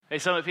Hey,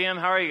 Summit PM,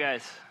 how are you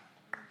guys?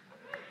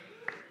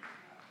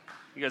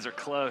 You guys are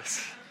close.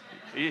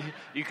 You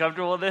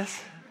comfortable with this?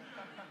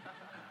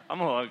 I'm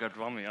a little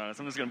uncomfortable, I'm going to be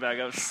honest. I'm just going to back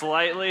up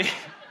slightly.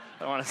 I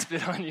don't want to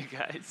spit on you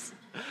guys.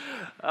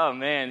 Oh,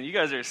 man, you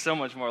guys are so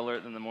much more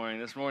alert than the morning.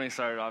 This morning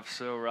started off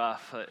so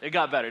rough. It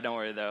got better, don't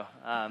worry, though.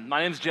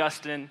 My name's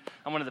Justin.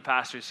 I'm one of the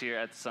pastors here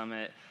at the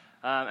Summit.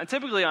 And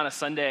typically on a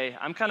Sunday,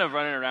 I'm kind of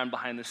running around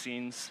behind the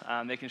scenes,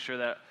 making sure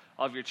that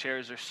all of your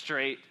chairs are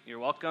straight. You're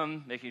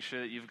welcome. Making sure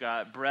that you've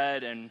got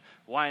bread and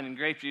wine and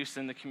grape juice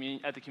at the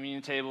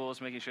communion tables.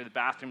 Making sure the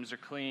bathrooms are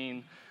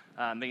clean.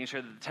 Making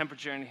sure that the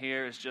temperature in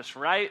here is just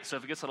right. So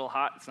if it gets a little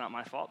hot, it's not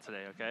my fault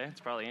today. Okay, it's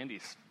probably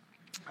Andy's.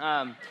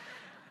 I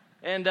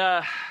know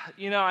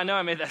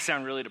I made that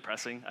sound really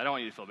depressing. I don't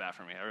want you to feel bad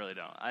for me. I really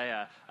don't.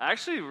 I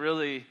actually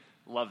really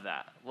love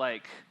that.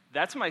 Like,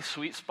 that's my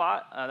sweet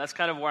spot. That's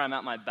kind of where I'm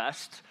at my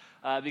best.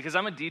 Because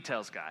I'm a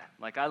details guy.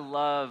 Like, I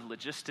love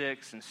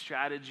logistics and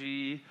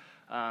strategy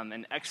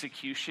and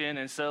execution.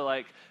 And so,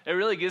 like, it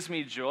really gives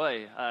me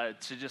joy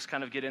to just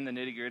kind of get in the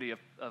nitty-gritty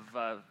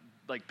of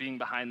being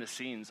behind the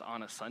scenes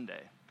on a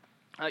Sunday.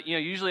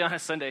 Usually on a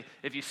Sunday,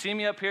 if you see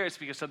me up here, it's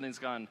because something's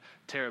gone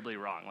terribly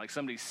wrong. Like,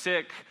 somebody's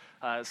sick,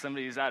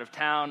 somebody's out of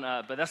town.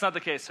 But that's not the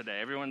case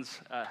today.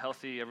 Everyone's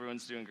healthy.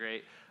 Everyone's doing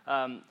great.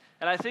 And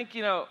I think,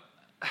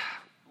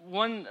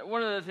 one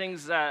of the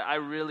things that I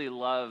really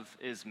love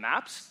is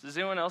maps. Does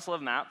anyone else love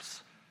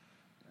maps?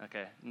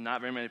 Okay,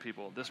 not very many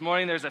people. This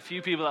morning, there's a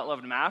few people that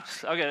loved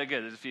maps. Okay,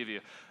 good, there's a few of you.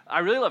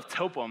 I really love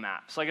topo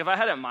maps. Like, if I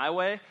had it my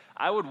way,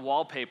 I would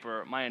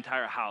wallpaper my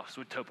entire house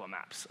with topo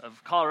maps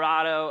of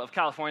Colorado, of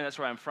California, that's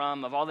where I'm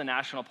from, of all the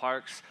national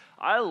parks.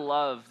 I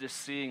love just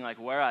seeing, like,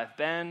 where I've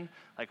been,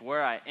 like,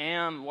 where I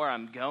am, where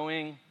I'm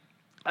going.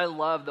 I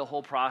love the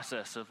whole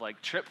process of,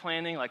 like, trip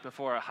planning, like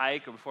before a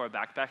hike or before a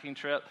backpacking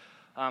trip.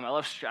 I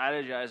love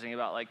strategizing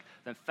about, like,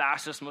 the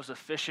fastest, most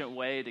efficient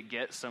way to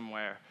get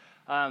somewhere.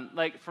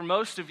 For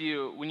most of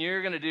you, when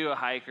you're going to do a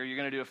hike or you're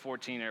going to do a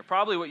 14er,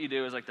 probably what you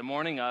do is, like, the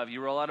morning of,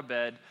 you roll out of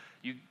bed,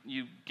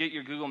 you get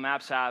your Google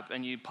Maps app,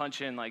 and you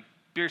punch in, like,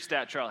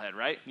 Bierstadt Trailhead,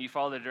 right? You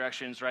follow the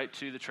directions right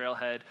to the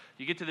trailhead.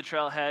 You get to the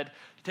trailhead,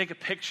 you take a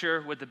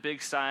picture with the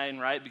big sign,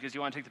 right? Because you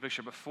want to take the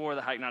picture before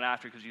the hike, not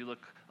after, because you look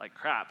like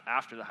crap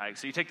after the hike.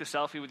 So you take the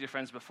selfie with your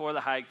friends before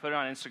the hike, put it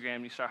on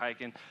Instagram, you start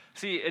hiking.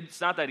 See,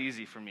 it's not that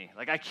easy for me.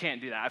 Like, I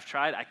can't do that. I've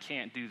tried, I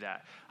can't do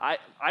that.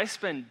 I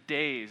spend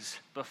days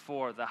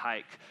before the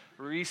hike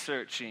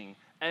researching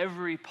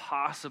every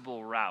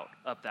possible route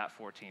up that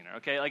 14er,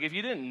 okay? Like, if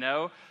you didn't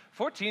know,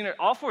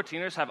 all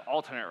 14ers have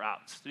alternate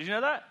routes. Did you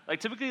know that? Like,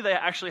 typically they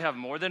actually have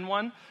more than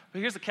one, but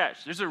here's the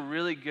catch. There's a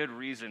really good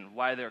reason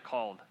why they're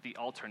called the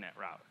alternate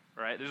route,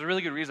 right? There's a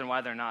really good reason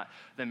why they're not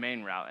the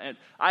main route. And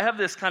I have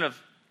this kind of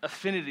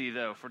affinity,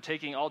 though, for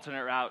taking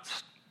alternate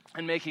routes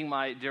and making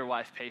my dear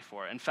wife pay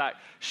for it. In fact,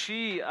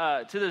 she,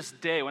 to this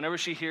day, whenever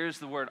she hears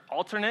the word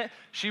alternate,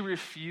 she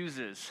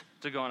refuses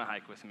to go on a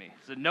hike with me.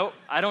 She said, nope,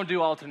 I don't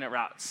do alternate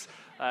routes.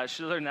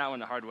 She learned that one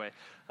the hard way.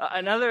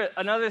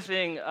 Another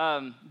thing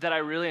that I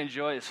really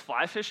enjoy is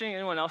fly fishing.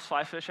 Anyone else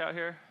fly fish out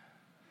here?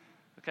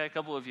 Okay, a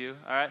couple of you,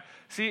 all right.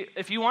 See,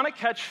 if you want to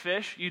catch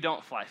fish, you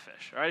don't fly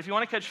fish, all right? If you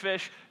want to catch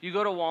fish, you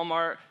go to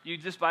Walmart, you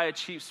just buy a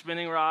cheap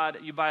spinning rod,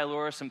 you buy a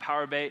lure, some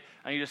power bait,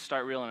 and you just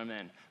start reeling them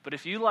in. But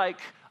if you like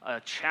a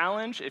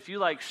challenge, if you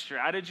like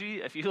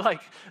strategy, if you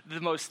like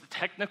the most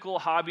technical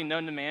hobby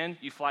known to man,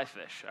 you fly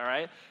fish, all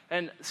right?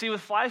 And see,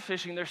 with fly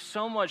fishing, there's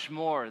so much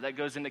more that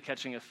goes into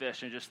catching a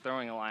fish and just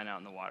throwing a line out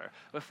in the water.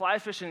 With fly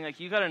fishing,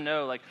 like, you got to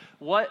know, like,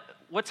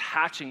 what's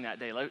hatching that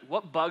day? Like,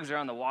 what bugs are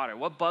on the water?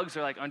 What bugs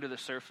are, like, under the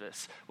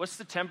surface? What's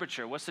the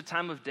temperature? What's the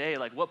time of day?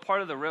 Like, what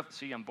part of the rift?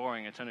 See, I'm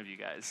boring a ton of you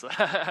guys.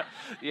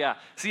 Yeah.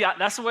 See,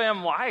 that's the way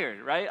I'm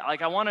wired, right?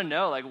 Like, I want to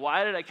know, like,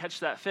 why did I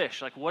catch that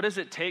fish? Like, what does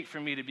it take for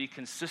me to be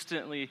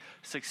consistently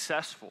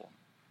successful?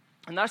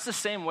 And that's the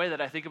same way that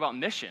I think about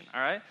mission,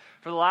 all right?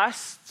 For the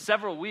last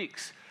several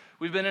weeks,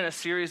 we've been in a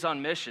series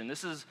on mission.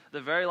 This is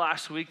the very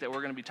last week that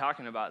we're going to be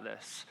talking about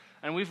this.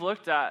 And we've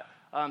looked at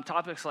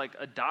topics like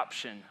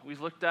adoption.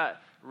 We've looked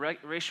at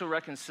racial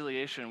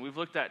reconciliation. We've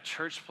looked at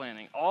church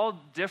planning, all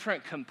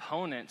different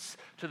components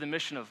to the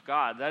mission of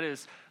God. That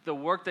is the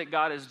work that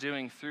God is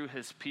doing through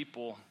his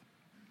people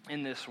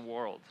in this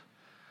world.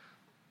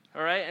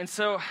 All right, and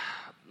so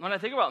when I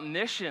think about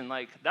mission,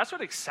 like, that's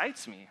what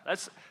excites me.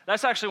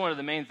 That's actually one of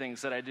the main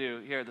things that I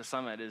do here at the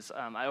Summit is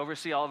I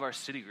oversee all of our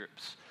city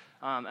groups.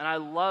 And I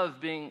love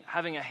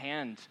having a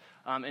hand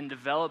in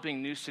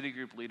developing new city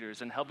group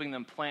leaders and helping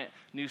them plant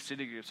new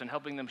city groups and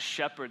helping them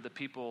shepherd the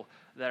people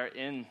that are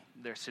in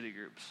their city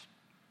groups.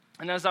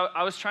 And as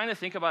I was trying to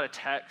think about a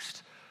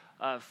text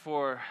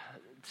for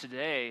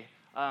today,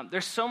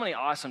 there's so many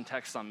awesome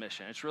texts on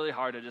mission. It's really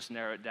hard to just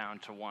narrow it down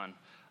to one.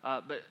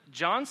 But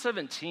John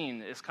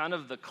 17 is kind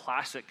of the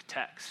classic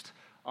text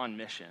on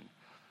mission.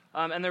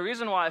 And the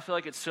reason why I feel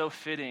like it's so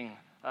fitting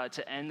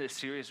to end this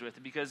series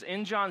with, because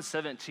in John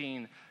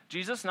 17,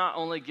 Jesus not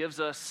only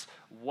gives us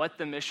what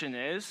the mission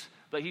is,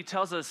 but he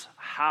tells us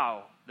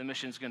how the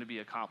mission is going to be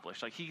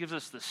accomplished. Like, he gives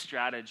us the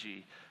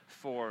strategy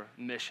for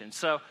mission.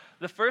 So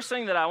the first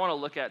thing that I want to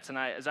look at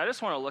tonight is I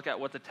just want to look at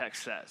what the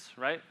text says,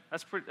 right?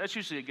 That's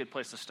usually a good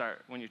place to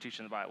start when you're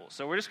teaching the Bible.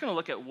 So we're just going to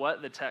look at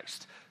what the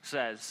text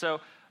says. So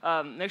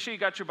make sure you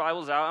got your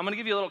Bibles out. I'm going to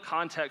give you a little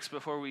context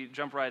before we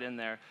jump right in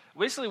there.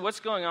 Basically, what's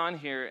going on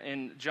here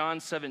in John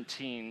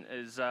 17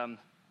 is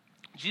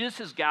Jesus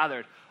has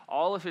gathered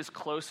all of his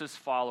closest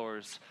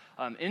followers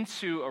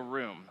into a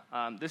room.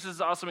 This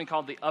is also been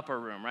called the upper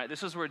room, right?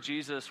 This is where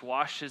Jesus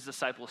washed his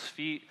disciples'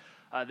 feet.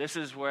 This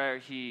is where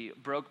he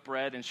broke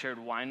bread and shared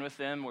wine with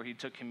them, where he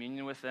took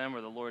communion with them,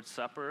 or the Lord's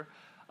Supper.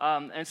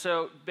 And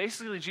so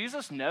basically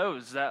Jesus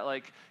knows that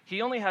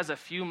he only has a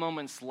few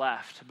moments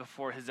left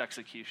before his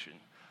execution.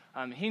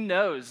 He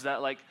knows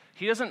that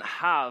he doesn't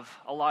have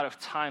a lot of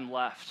time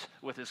left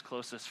with his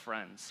closest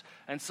friends.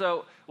 And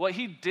so what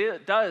he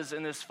does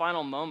in these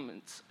final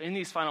moments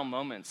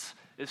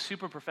is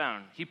super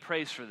profound. He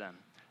prays for them.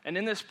 And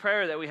in this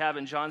prayer that we have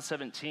in John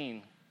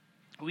 17,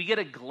 we get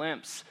a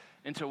glimpse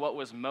into what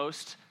was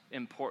most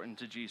important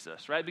to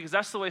Jesus, right? Because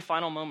that's the way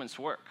final moments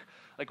work.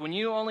 When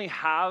you only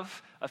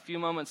have a few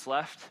moments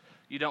left,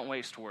 you don't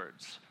waste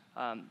words.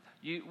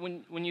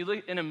 When you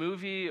look in a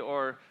movie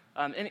or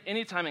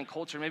any time in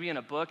culture, maybe in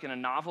a book, in a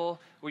novel,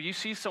 where you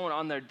see someone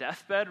on their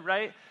deathbed,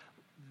 right?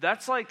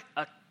 That's like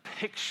a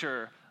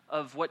picture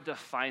of what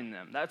defined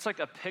them. That's like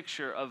a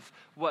picture of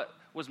what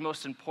was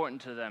most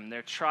important to them,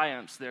 their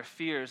triumphs, their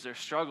fears, their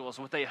struggles,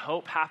 what they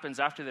hope happens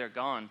after they're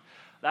gone.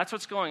 That's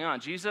what's going on.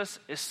 Jesus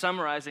is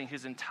summarizing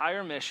his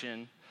entire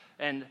mission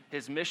and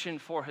his mission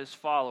for his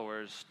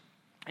followers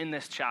in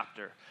this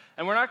chapter.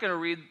 And we're not going to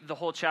read the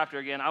whole chapter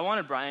again. I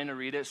wanted Brian to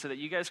read it so that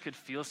you guys could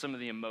feel some of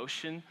the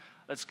emotion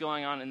that's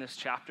going on in this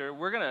chapter.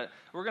 We're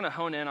gonna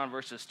hone in on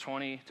verses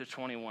 20 to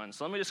 21.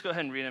 So let me just go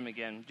ahead and read them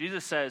again.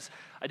 Jesus says,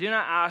 "I do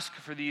not ask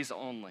for these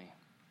only,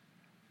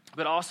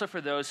 but also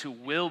for those who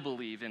will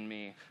believe in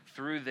me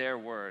through their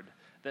word,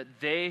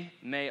 that they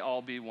may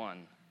all be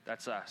one."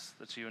 That's us.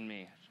 That's you and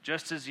me.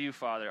 "Just as you,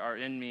 Father, are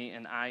in me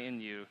and I in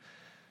you,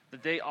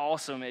 that they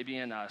also may be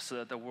in us, so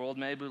that the world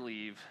may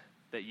believe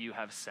that you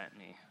have sent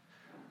me."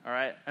 All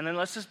right, and then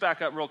let's just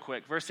back up real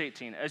quick. Verse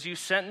 18, "As you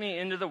sent me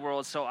into the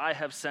world, so I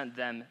have sent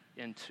them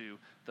into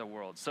the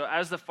world." So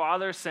as the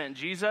Father sent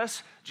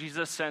Jesus,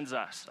 Jesus sends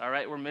us, all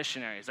right? We're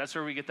missionaries. That's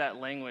where we get that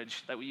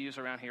language that we use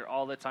around here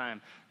all the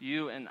time.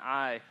 You and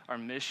I are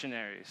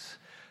missionaries.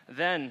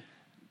 Then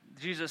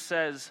Jesus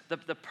says the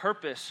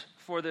purpose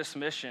for this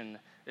mission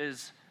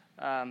is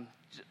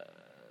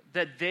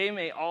that they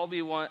may all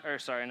be one, where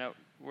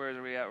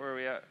are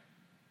we at?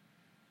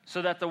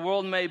 "So that the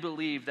world may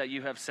believe that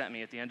you have sent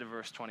me," at the end of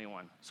verse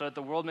 21. So that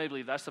the world may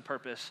believe, that's the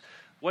purpose.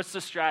 What's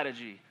the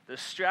strategy? The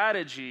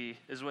strategy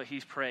is what he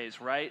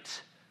prays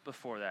right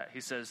before that. He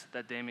says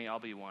that they may all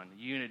be one.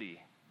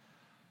 Unity,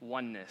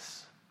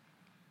 oneness.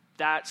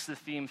 That's the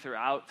theme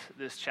throughout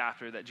this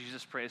chapter that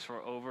Jesus prays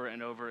for over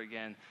and over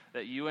again,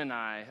 that you and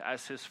I,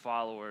 as his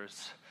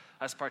followers,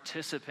 as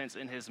participants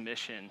in his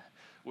mission,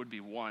 would be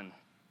one.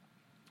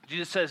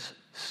 Jesus says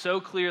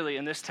so clearly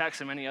in this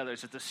text and many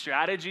others that the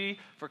strategy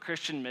for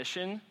Christian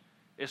mission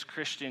is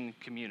Christian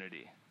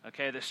community,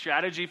 okay? The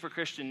strategy for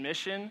Christian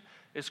mission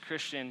is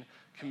Christian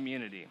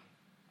community.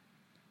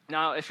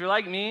 Now, if you're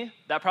like me,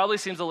 that probably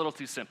seems a little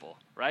too simple,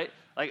 right?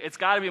 It's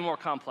got to be more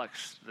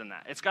complex than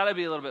that. It's got to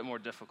be a little bit more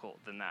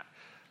difficult than that.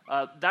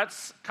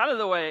 That's kind of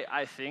the way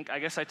I think. I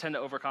guess I tend to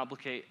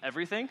overcomplicate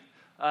everything.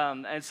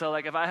 And so,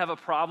 if I have a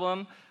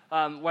problem,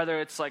 whether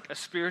it's a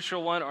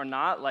spiritual one or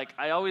not,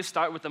 I always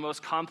start with the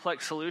most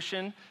complex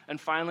solution, and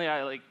finally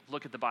I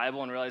look at the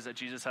Bible and realize that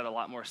Jesus had a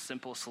lot more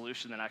simple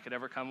solution than I could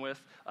ever come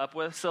up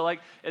with. So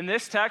in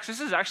this text,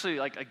 this is actually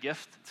a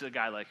gift to a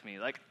guy like me.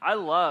 I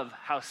love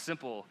how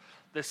simple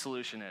this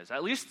solution is,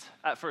 at least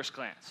at first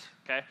glance,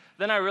 okay?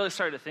 Then I really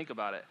started to think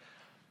about it.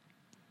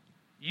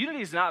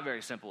 Unity is not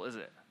very simple, is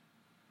it?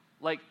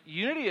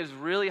 Unity is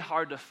really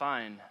hard to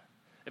find.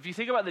 If you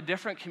think about the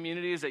different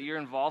communities that you're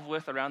involved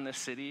with around this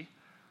city,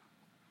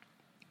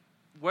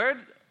 where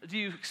do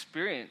you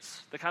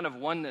experience the kind of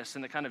oneness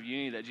and the kind of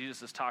unity that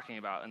Jesus is talking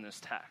about in this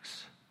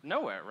text?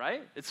 Nowhere,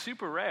 right? It's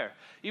super rare.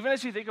 Even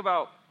as you think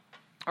about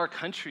our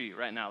country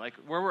right now,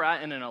 where we're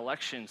at in an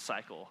election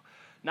cycle,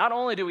 not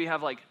only do we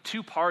have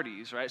two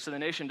parties, right? So the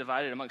nation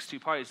divided amongst two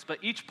parties,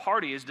 but each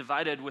party is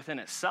divided within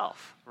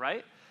itself,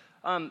 right?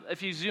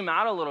 If you zoom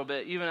out a little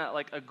bit, even at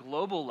a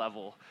global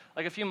level,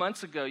 a few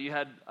months ago, you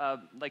had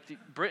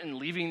Britain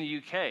leaving the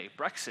UK,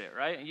 Brexit,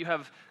 right? And you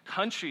have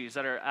countries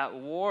that are at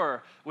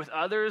war with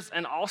others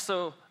and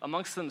also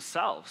amongst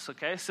themselves,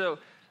 okay? So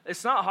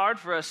it's not hard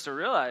for us to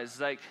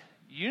realize,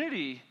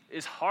 unity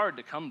is hard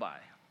to come by.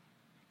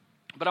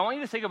 But I want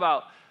you to think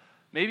about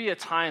maybe a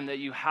time that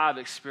you have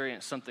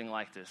experienced something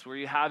like this, where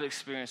you have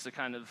experienced the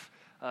kind of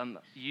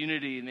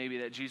unity maybe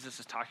that Jesus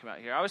is talking about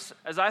here.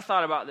 As I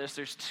thought about this,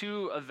 there's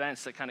two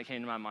events that kind of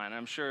came to my mind.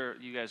 I'm sure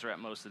you guys are at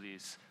most of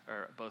these,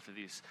 or both of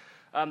these.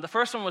 The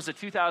first one was the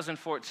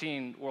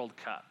 2014 World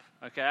Cup.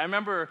 Okay, I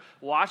remember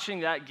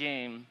watching that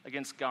game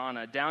against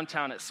Ghana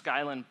downtown at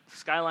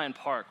Skyline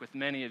Park with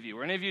many of you.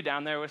 Were any of you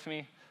down there with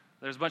me?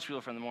 There's a bunch of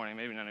people from the morning,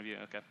 maybe none of you.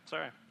 Okay,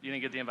 sorry, you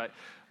didn't get the invite.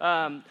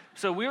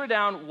 So we were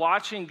down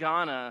watching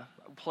Ghana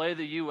play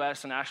the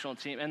U.S. national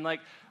team, and like,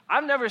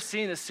 I've never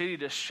seen the city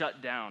just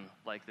shut down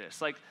like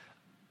this. Like,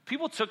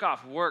 people took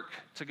off work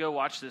to go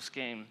watch this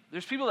game.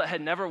 There's people that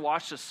had never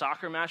watched a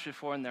soccer match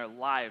before in their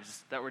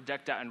lives that were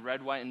decked out in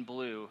red, white, and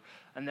blue,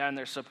 and then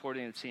they're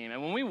supporting the team.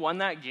 And when we won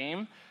that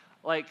game,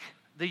 like,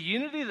 the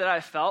unity that I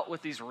felt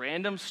with these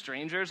random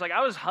strangers, like,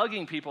 I was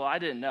hugging people I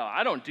didn't know.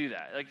 I don't do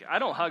that. Like, I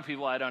don't hug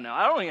people I don't know.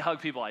 I don't even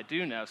hug people I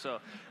do know. So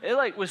it,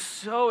 like, was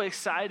so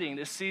exciting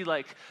to see,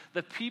 like,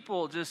 the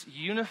people just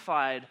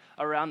unified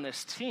around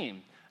this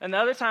team. And the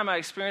other time I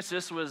experienced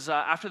this was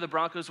after the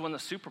Broncos won the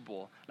Super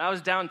Bowl. And I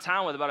was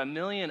downtown with about 1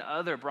 million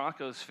other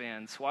Broncos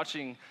fans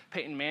watching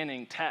Peyton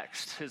Manning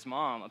text his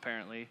mom,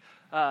 apparently,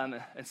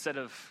 instead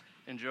of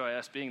enjoy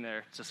us being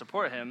there to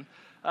support him.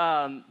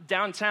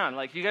 Downtown,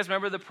 like, you guys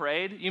remember the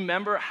parade? You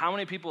remember how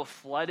many people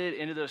flooded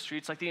into those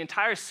streets? Like, the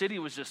entire city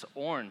was just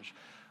orange.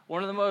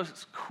 One of the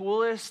most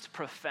coolest,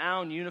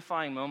 profound,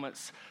 unifying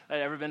moments that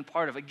I've ever been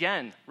part of.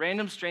 Again,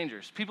 random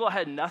strangers, people I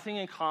had nothing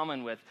in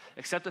common with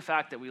except the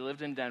fact that we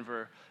lived in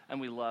Denver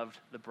and we loved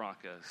the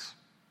Broncos.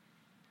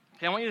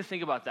 Okay, I want you to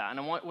think about that.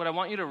 And what I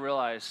want you to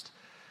realize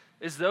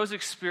is those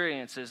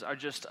experiences are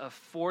just a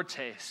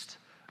foretaste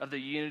of the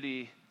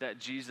unity that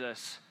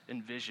Jesus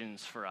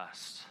envisions for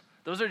us.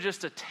 Those are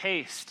just a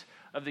taste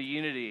of the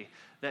unity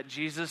that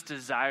Jesus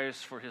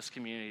desires for his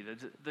community,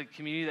 the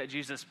community that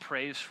Jesus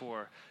prays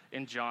for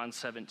in John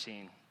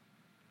 17.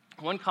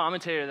 One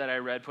commentator that I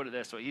read put it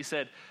this way. He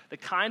said, the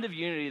kind of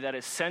unity that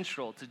is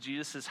central to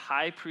Jesus'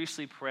 high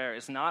priestly prayer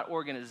is not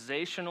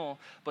organizational,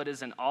 but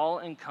is an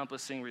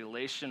all-encompassing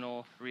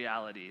relational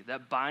reality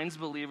that binds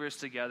believers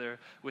together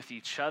with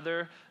each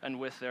other and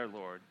with their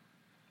Lord.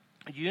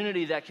 A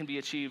unity that can be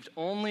achieved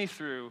only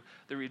through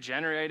the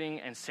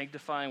regenerating and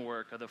sanctifying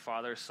work of the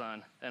Father,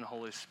 Son, and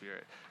Holy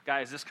Spirit.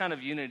 Guys, this kind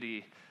of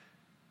unity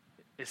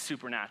is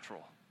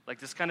supernatural. Like,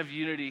 this kind of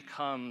unity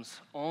comes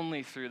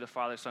only through the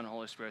Father, Son, and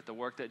Holy Spirit, the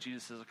work that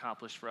Jesus has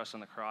accomplished for us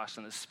on the cross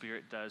and the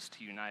Spirit does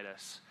to unite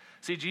us.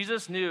 See,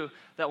 Jesus knew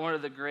that one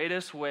of the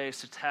greatest ways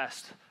to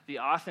test the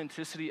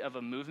authenticity of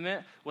a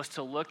movement was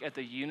to look at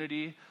the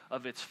unity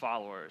of its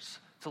followers,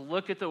 to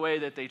look at the way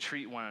that they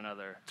treat one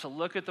another, to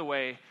look at the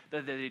way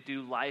that they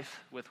do life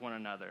with one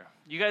another.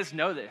 You guys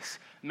know this.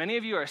 Many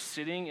of you are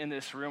sitting in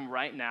this room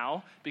right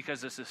now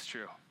because this is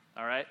true,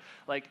 all right?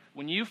 Like,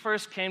 when you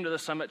first came to the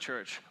Summit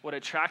Church, what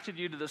attracted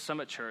you to the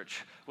Summit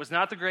Church was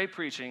not the great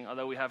preaching,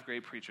 although we have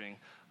great preaching.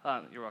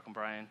 You're welcome,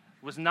 Brian.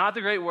 Was not the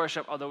great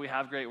worship, although we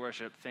have great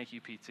worship. Thank you,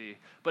 PT.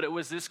 But it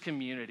was this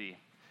community.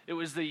 It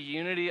was the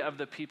unity of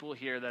the people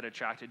here that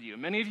attracted you.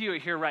 Many of you are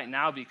here right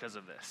now because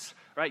of this,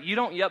 right? You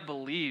don't yet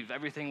believe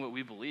everything what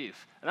we believe.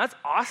 And that's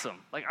awesome.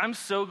 Like, I'm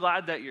so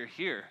glad that you're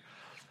here.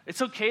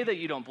 It's okay that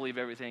you don't believe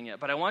everything yet,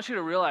 but I want you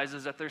to realize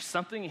is that there's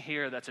something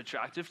here that's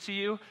attractive to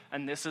you,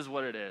 and this is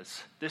what it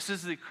is. This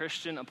is the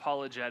Christian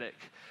apologetic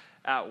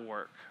at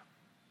work.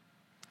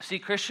 See,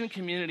 Christian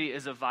community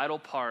is a vital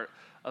part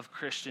of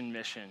Christian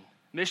mission.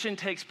 Mission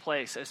takes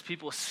place as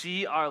people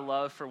see our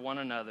love for one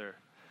another.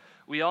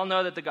 We all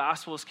know that the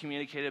gospel is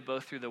communicated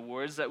both through the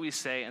words that we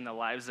say and the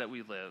lives that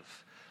we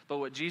live. But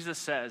what Jesus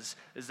says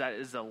is that it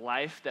is the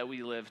life that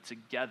we live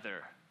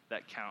together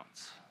that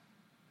counts.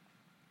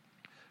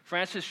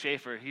 Francis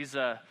Schaeffer, he's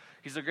a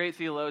great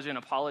theologian,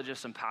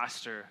 apologist, and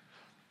pastor.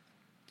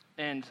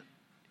 And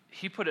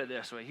he put it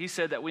this way. He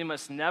said that we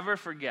must never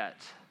forget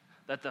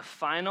that the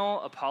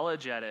final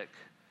apologetic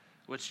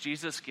which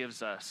Jesus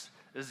gives us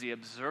is the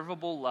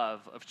observable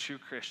love of true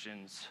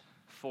Christians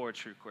for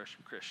true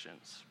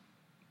Christians.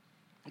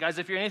 Guys,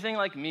 if you're anything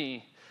like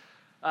me,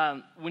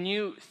 when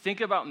you think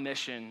about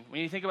mission,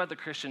 when you think about the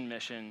Christian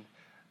mission,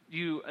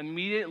 you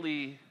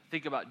immediately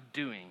think about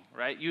doing,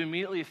 right? You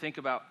immediately think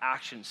about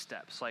action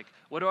steps. Like,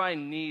 what do I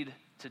need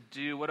to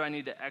do? What do I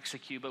need to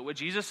execute? But what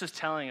Jesus is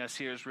telling us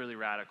here is really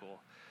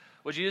radical.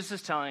 What Jesus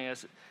is telling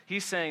us,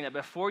 he's saying that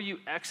before you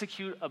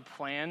execute a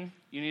plan,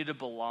 you need to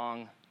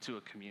belong to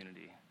a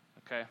community,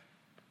 okay?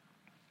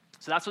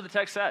 So that's what the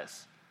text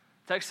says.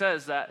 The text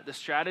says that the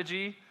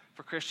strategy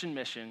for Christian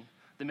mission,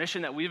 the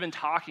mission that we've been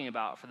talking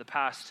about for the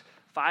past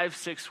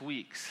 5-6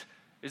 weeks,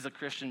 is the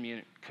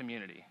Christian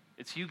community.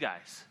 It's you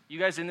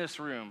guys in this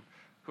room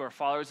who are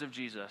followers of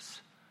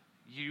Jesus.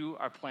 You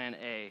are plan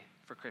A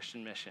for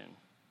Christian mission.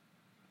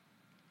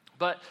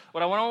 But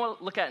what I want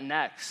to look at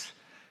next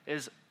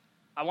is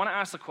I want to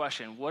ask the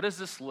question, what does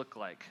this look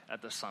like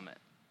at the Summit?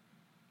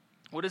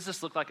 What does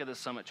this look like at the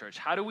Summit Church?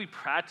 How do we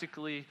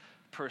practically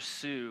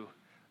pursue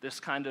this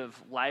kind of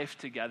life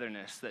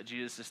togetherness that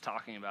Jesus is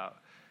talking about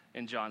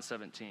in John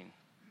 17?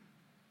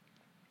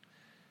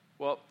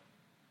 Well,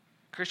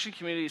 Christian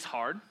community is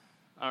hard.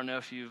 I don't know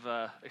if you've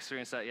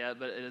experienced that yet,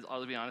 but it is,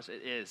 I'll be honest,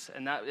 it is.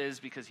 And that is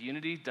because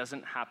unity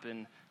doesn't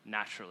happen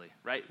naturally,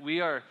 right?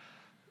 We are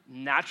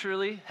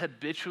naturally,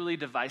 habitually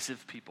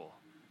divisive people.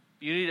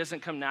 Unity doesn't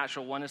come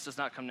natural. Oneness does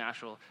not come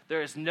natural.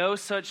 There is no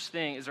such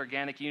thing as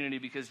organic unity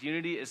because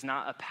unity is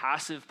not a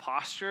passive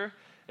posture.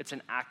 It's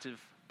an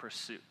active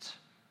pursuit.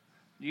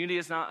 Unity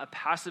is not a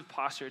passive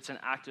posture, it's an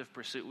active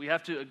pursuit. We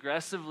have to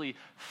aggressively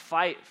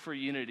fight for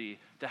unity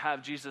to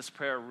have Jesus'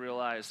 prayer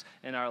realized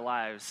in our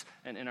lives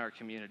and in our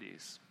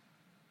communities.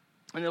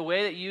 And the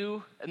way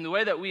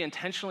that we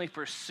intentionally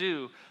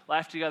pursue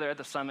life together at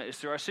the Summit is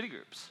through our city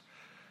groups.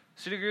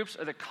 City groups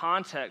are the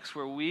context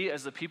where we,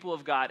 as the people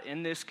of God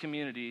in this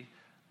community,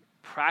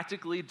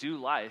 practically do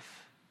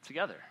life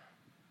together.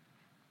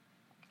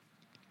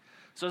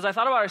 So as I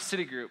thought about our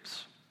city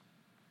groups,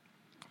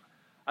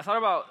 I thought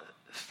about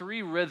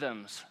 3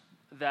 rhythms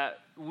that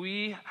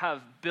we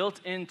have built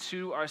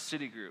into our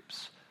city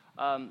groups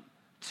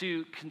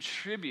to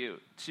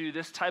contribute to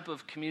this type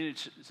of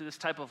community, to this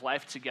type of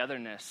life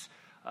togetherness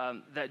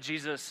that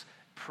Jesus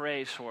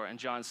prays for in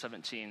John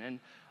 17.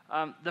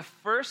 And the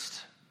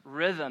first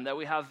rhythm that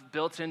we have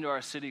built into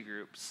our city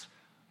groups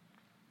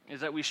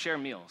is that we share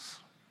meals.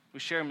 We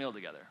share a meal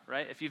together,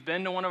 right? If you've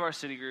been to one of our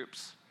city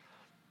groups,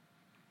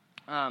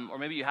 or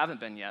maybe you haven't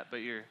been yet, but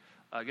you're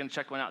going to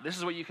check one out, this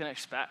is what you can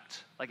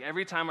expect. Like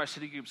every time our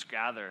city groups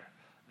gather,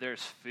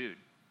 there's food.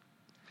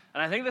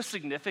 And I think the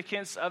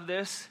significance of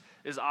this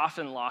is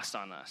often lost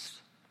on us.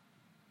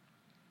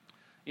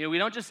 You know, we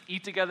don't just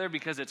eat together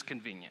because it's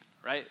convenient,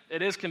 right?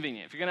 It is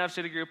convenient. If you're going to have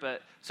city group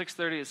at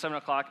 6:30 at 7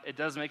 o'clock, it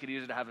does make it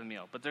easier to have a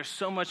meal. But there's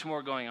so much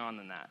more going on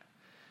than that.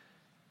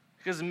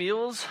 Because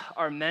meals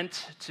are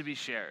meant to be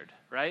shared,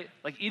 right?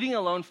 Like eating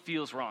alone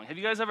feels wrong. Have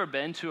you guys ever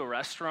been to a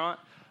restaurant,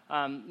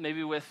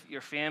 maybe with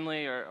your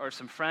family or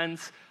some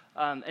friends,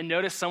 and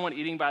noticed someone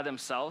eating by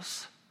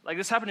themselves? Like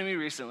this happened to me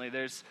recently.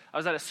 I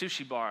was at a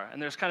sushi bar,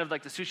 and there's kind of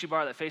like the sushi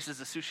bar that faces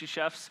the sushi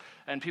chefs,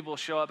 and people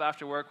show up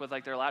after work with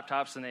like their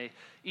laptops, and they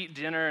eat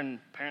dinner, and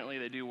apparently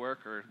they do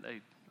work, or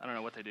I don't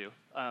know what they do.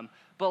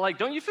 But like,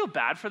 don't you feel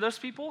bad for those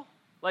people?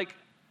 Like,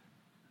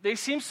 they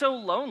seem so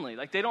lonely.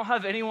 Like they don't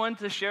have anyone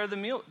to share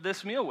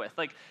this meal with.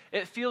 Like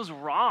it feels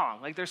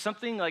wrong. Like there's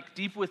something like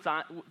deep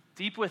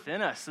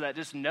within us that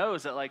just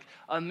knows that like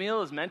a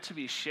meal is meant to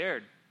be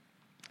shared.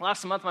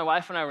 Last month, my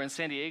wife and I were in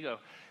San Diego,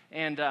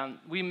 and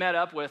we met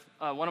up with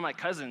one of my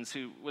cousins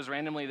who was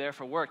randomly there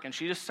for work, and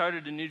she just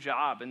started a new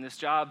job, and this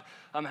job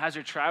has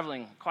her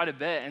traveling quite a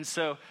bit. And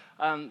so,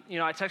 I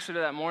texted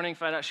her that morning,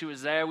 found out she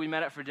was there. We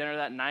met up for dinner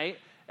that night,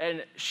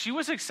 and she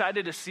was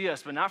excited to see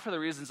us, but not for the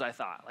reasons I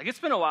thought. Like, it's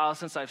been a while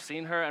since I've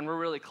seen her, and we're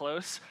really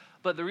close,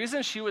 but the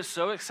reason she was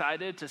so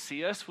excited to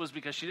see us was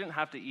because she didn't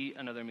have to eat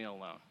another meal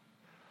alone.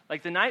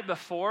 Like, the night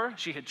before,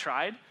 she had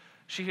tried.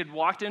 She had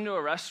walked into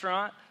a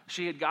restaurant,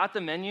 she had got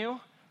the menu,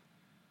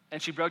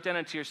 and she broke down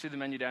in tears, threw the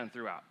menu down,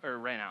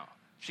 and ran out.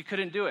 She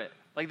couldn't do it.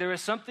 Like, there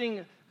was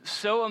something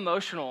so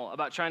emotional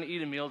about trying to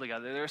eat a meal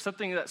together. There was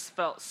something that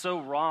felt so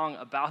wrong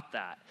about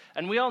that.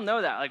 And we all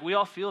know that. Like, we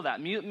all feel that.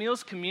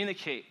 Meals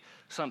communicate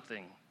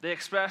something. They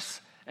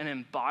express and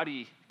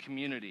embody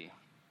community.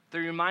 They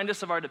remind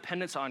us of our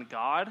dependence on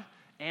God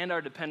and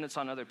our dependence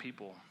on other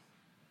people.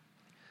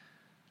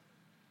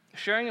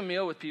 Sharing a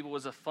meal with people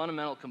was a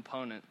fundamental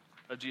component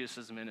of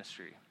Jesus'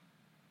 ministry.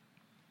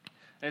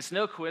 And it's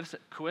no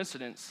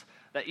coincidence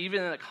that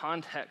even in the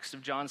context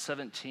of John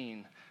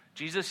 17,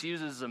 Jesus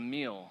uses a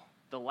meal,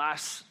 the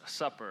Last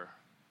Supper,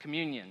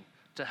 communion,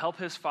 to help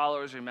his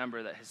followers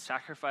remember that his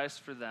sacrifice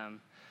for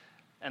them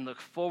and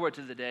look forward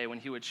to the day when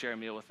he would share a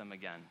meal with them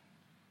again.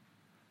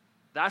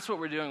 That's what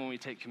we're doing when we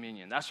take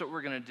communion. That's what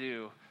we're going to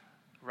do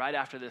right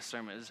after this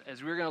sermon,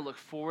 is we're going to look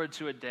forward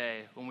to a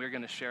day when we're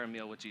going to share a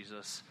meal with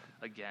Jesus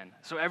again.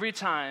 So every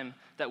time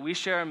that we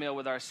share a meal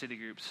with our city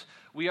groups,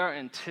 we are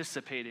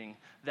anticipating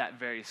that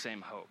very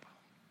same hope.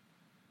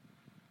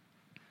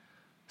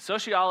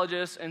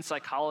 Sociologists and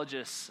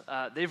psychologists,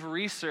 they've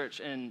researched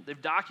and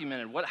they've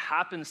documented what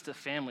happens to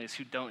families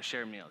who don't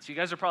share meals. You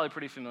guys are probably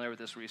pretty familiar with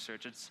this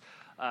research.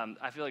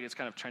 I feel like it's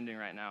kind of trending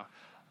right now.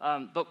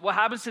 But what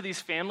happens to these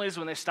families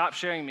when they stop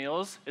sharing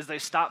meals is they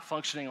stop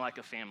functioning like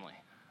a family,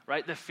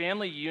 right? The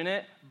family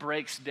unit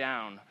breaks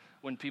down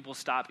when people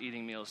stop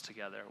eating meals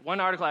together.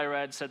 One article I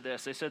read said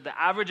this. They said the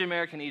average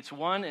American eats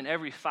 1 in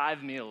every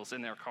 5 meals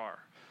in their car.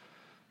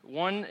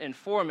 1 in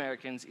 4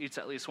 Americans eats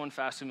at least one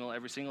fast food meal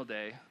every single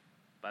day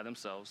by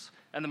themselves.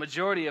 And the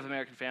majority of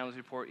American families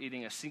report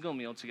eating a single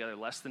meal together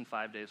less than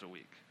 5 days a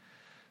week.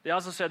 They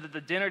also said that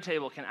the dinner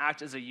table can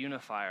act as a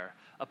unifier,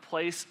 a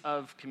place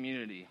of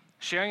community.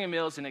 Sharing a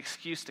meal is an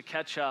excuse to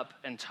catch up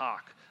and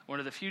talk, one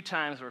of the few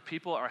times where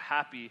people are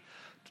happy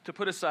to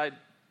put aside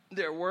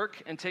their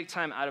work and take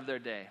time out of their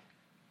day.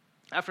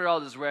 After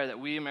all, it is rare that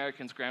we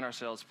Americans grant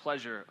ourselves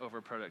pleasure over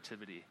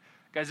productivity.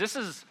 Guys, this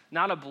is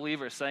not a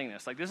believer saying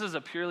this. Like, this is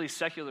a purely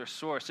secular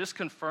source, just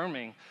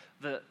confirming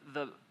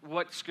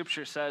what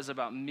Scripture says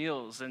about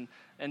meals and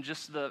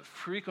just the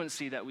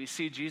frequency that we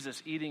see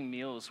Jesus eating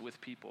meals with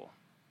people.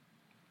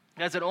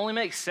 Guys, it only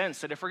makes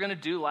sense that if we're going to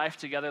do life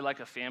together like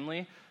a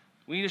family,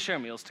 we need to share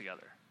meals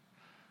together.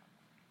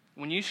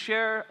 When you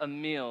share a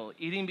meal,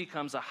 eating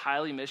becomes a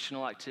highly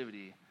missional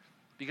activity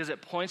because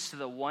it points to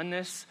the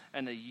oneness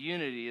and the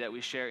unity that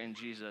we share in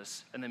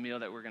Jesus and the meal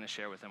that we're going to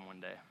share with him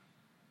one day.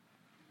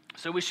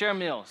 So we share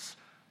meals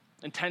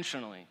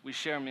intentionally. We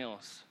share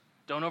meals.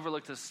 Don't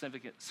overlook the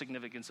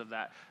significance of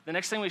that. The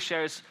next thing we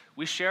share is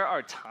we share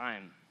our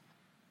time.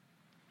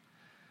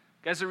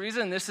 Guys, the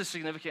reason this is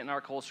significant in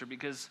our culture,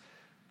 because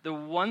the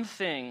one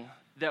thing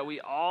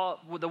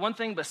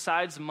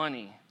besides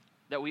money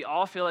that we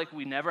all feel like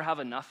we never have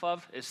enough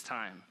of is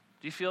time.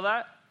 Do you feel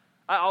that?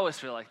 I always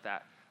feel like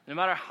that. No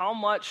matter how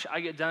much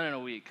I get done in a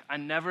week, I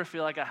never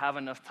feel like I have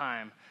enough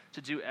time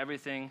to do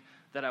everything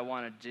that I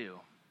want to do.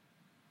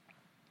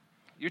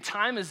 Your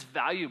time is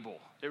valuable.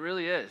 It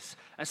really is.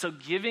 And so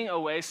giving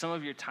away some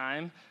of your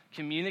time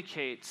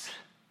communicates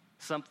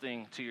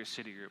something to your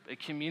city group. It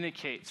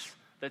communicates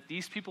that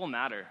these people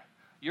matter.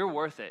 You're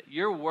worth it.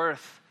 You're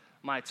worth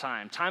my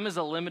time. Time is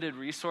a limited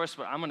resource,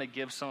 but I'm going to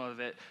give some of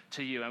it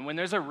to you. And when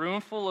there's a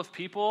room full of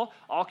people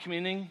all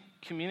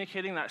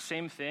communicating that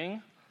same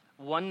thing,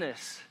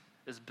 oneness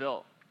is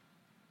built.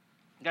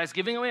 Guys,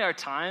 giving away our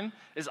time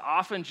is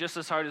often just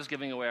as hard as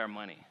giving away our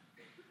money.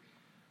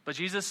 But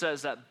Jesus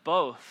says that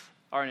both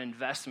are an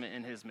investment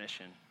in his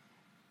mission.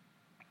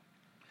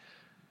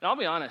 And I'll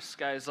be honest,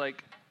 guys,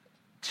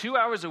 2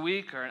 hours a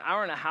week or an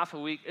hour and a half a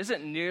week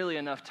isn't nearly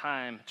enough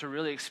time to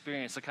really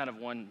experience the kind of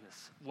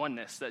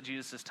oneness that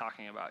Jesus is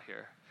talking about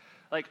here.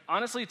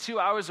 Honestly, 2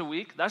 hours a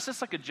week, that's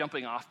just a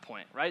jumping off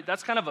point, right?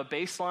 That's kind of a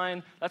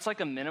baseline. That's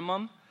a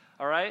minimum,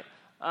 all right?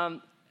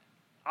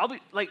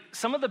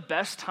 Some of the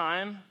best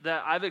time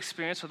that I've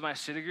experienced with my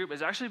city group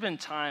has actually been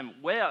time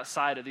way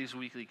outside of these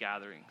weekly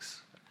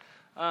gatherings.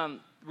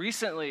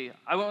 Recently,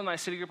 I went with my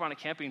city group on a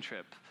camping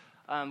trip,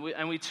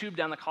 and we tubed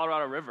down the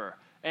Colorado River.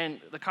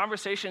 And the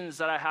conversations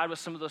that I had with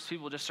some of those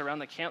people just around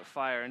the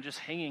campfire and just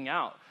hanging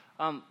out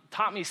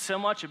taught me so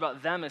much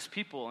about them as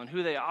people and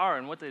who they are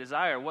and what they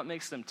desire, what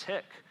makes them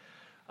tick.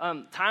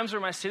 Times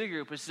where my city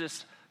group has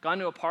just gone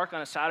to a park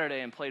on a Saturday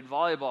and played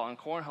volleyball and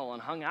cornhole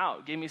and hung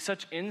out gave me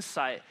such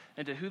insight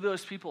into who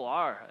those people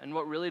are and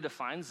what really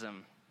defines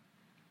them.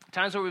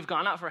 Times where we've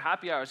gone out for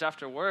happy hours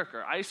after work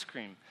or ice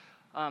cream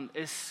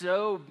is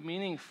so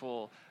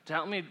meaningful to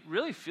help me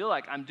really feel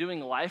like I'm doing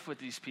life with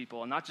these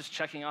people and not just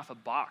checking off a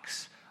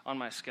box on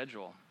my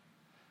schedule.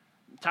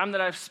 Time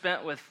that I've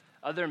spent with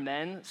other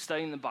men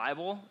studying the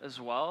Bible as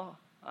well.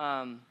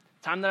 Time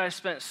that I've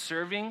spent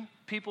serving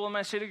people in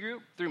my city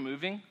group through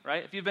moving,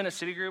 right? If you've been a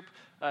city group,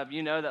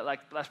 you know that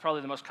that's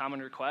probably the most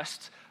common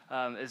request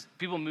is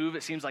people move,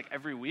 it seems like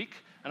every week.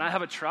 And I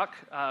have a truck,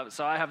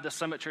 so I have the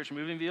Summit Church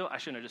moving vehicle. I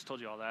shouldn't have just told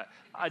you all that.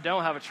 I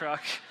don't have a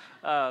truck.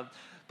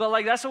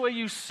 But that's the way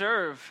you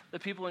serve the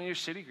people in your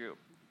city group.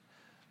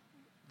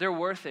 They're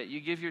worth it.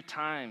 You give your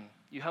time.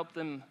 You help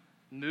them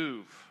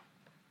move.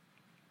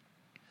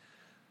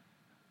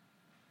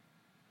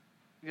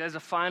 You guys, the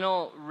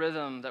final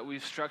rhythm that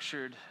we've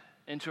structured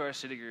into our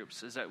city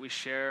groups is that we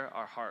share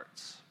our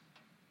hearts.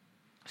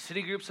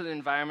 City groups are the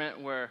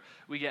environment where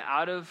we get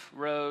out of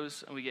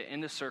rows and we get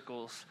into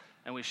circles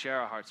and we share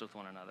our hearts with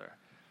one another.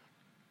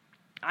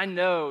 I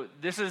know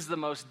this is the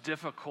most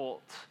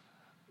difficult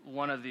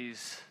one of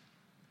these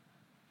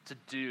to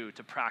do,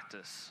 to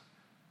practice.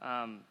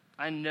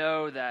 I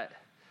know that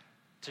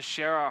to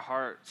share our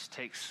hearts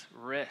takes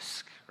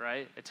risk,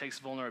 right? It takes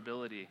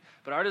vulnerability.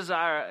 But our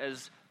desire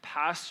as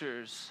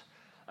pastors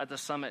at the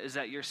Summit is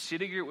that your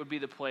city group would be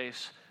the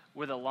place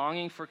where the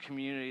longing for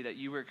community that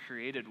you were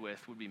created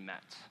with would be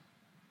met.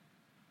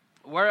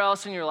 Where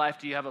else in your life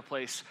do you have a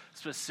place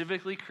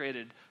specifically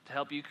created to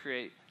help you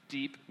create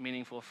deep,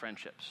 meaningful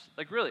friendships?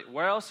 Really,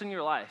 where else in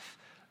your life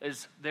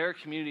is there a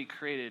community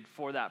created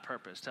for that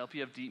purpose, to help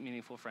you have deep,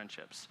 meaningful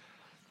friendships?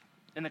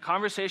 In the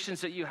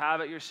conversations that you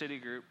have at your city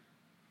group,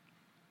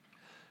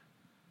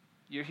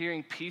 you're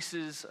hearing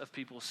pieces of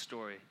people's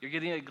story. You're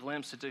getting a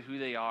glimpse into who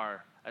they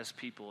are as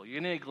people. You're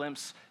getting a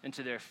glimpse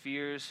into their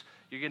fears.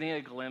 You're getting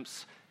a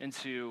glimpse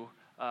into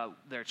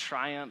their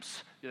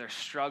triumphs, their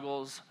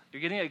struggles.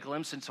 You're getting a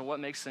glimpse into what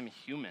makes them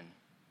human.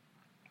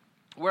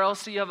 Where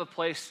else do you have a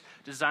place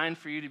designed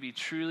for you to be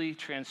truly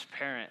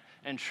transparent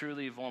and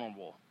truly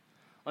vulnerable?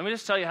 Let me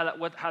just tell you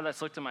how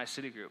that's looked in my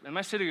city group. In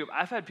my city group,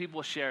 I've had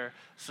people share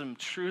some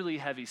truly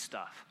heavy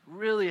stuff,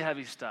 really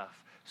heavy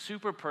stuff,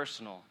 super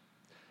personal.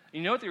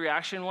 You know what the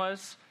reaction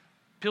was?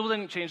 People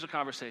didn't change the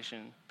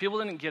conversation. People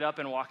didn't get up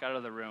and walk out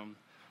of the room.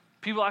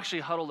 People actually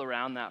huddled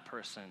around that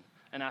person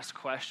and asked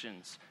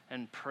questions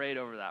and prayed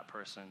over that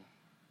person.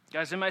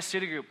 Guys, in my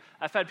city group,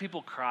 I've had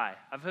people cry.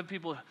 I've had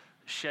people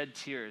shed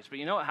tears. But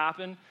you know what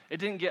happened? It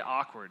didn't get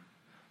awkward.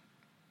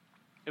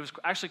 It was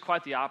actually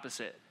quite the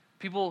opposite.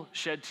 People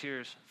shed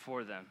tears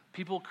for them.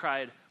 People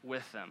cried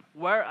with them.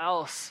 Where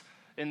else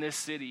in this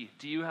city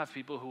do you have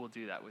people who will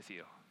do that with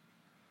you?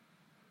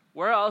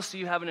 Where else do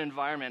you have an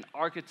environment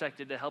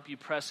architected to help you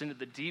press into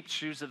the deep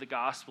truths of the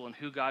gospel and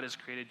who God has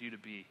created you to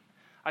be?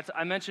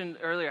 I mentioned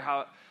earlier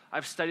how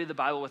I've studied the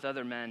Bible with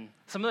other men.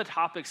 Some of the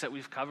topics that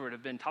we've covered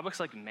have been topics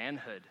like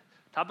manhood,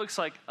 topics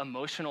like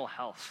emotional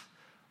health.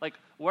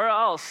 Where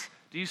else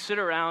do you sit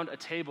around a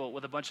table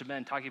with a bunch of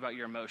men talking about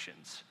your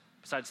emotions?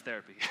 Besides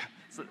therapy.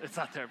 It's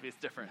not therapy, it's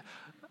different.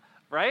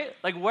 Right?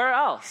 Where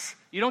else?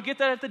 You don't get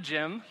that at the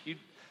gym.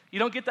 You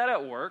don't get that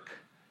at work.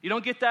 You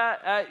don't get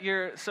that at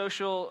your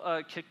social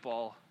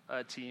kickball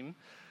team.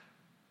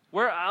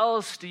 Where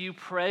else do you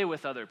pray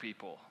with other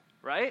people,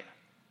 right?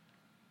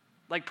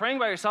 Like praying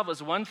by yourself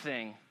is one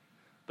thing,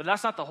 but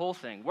that's not the whole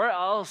thing. Where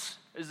else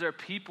is there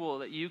people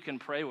that you can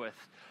pray with?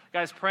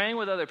 Guys, praying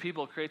with other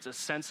people creates a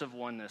sense of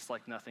oneness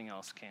like nothing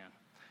else can.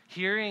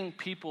 Hearing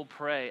people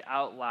pray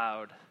out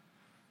loud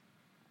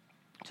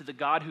to the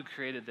God who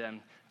created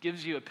them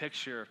gives you a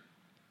picture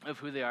of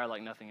who they are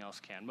like nothing else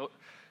can.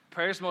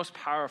 Prayer is most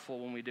powerful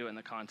when we do it in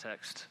the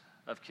context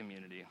of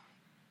community.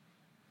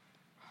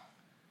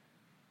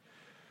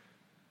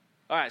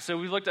 All right, so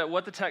we've looked at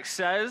what the text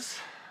says.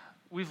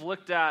 We've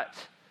looked at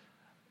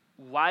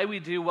why we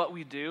do what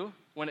we do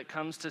when it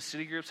comes to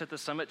city groups at the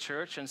Summit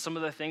Church and some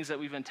of the things that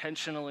we've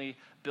intentionally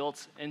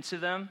built into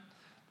them.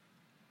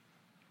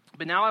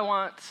 But now I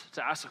want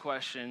to ask a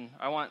question.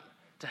 I want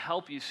to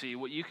help you see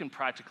what you can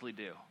practically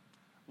do.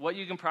 What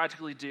you can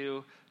practically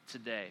do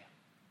today.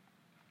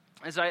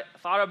 As I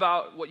thought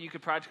about what you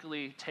could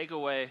practically take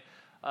away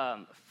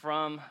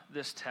from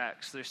this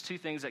text, there's two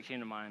things that came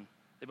to mind.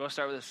 They both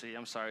start with a C.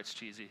 I'm sorry, it's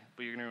cheesy,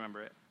 but you're going to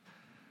remember it.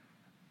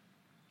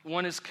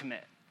 One is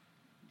commit.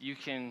 You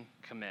can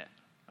commit.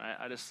 Right?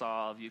 I just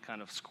saw all of you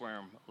kind of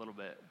squirm a little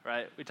bit,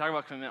 right? We talk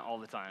about commitment all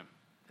the time.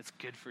 It's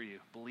good for you.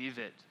 Believe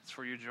it. It's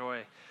for your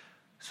joy.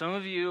 Some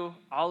of you,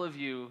 all of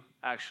you,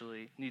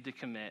 actually need to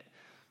commit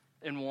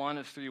in one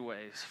of three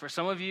ways. For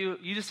some of you,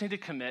 you just need to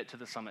commit to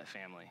the Summit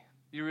family.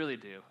 You really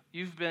do.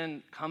 You've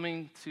been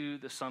coming to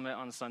the Summit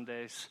on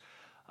Sundays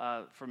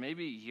for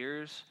maybe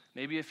years,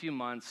 maybe a few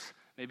months,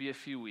 maybe a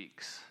few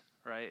weeks,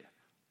 right?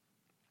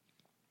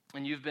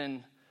 And you've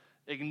been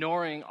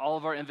ignoring all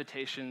of our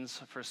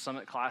invitations for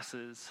Summit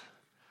classes.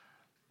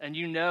 And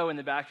you know in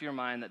the back of your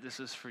mind that this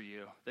is for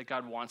you, that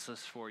God wants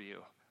this for you,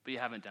 but you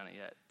haven't done it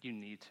yet. You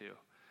need to.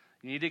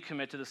 You need to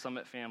commit to the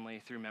Summit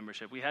family through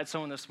membership. We had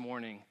someone this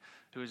morning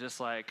who was just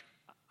like,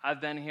 I've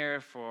been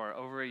here for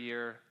over a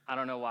year. I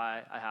don't know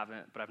why I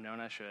haven't, but I've known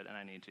I should and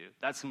I need to.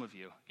 That's some of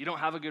you. You don't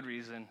have a good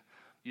reason.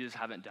 You just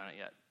haven't done it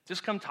yet.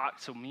 Just come talk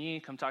to me,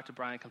 come talk to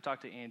Brian, come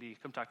talk to Andy,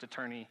 come talk to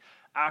Turney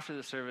after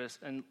the service,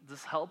 and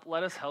just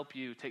let us help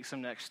you take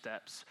some next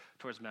steps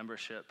towards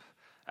membership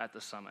at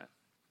the Summit.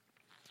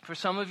 For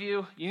some of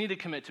you, you need to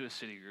commit to a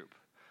city group.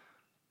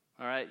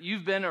 All right?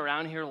 You've been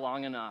around here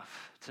long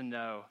enough to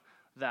know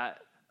that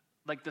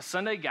like the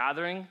Sunday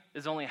gathering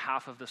is only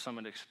half of the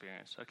Summit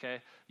experience,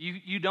 okay?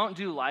 You don't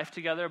do life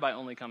together by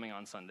only coming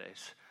on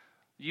Sundays.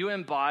 You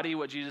embody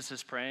what Jesus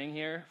is praying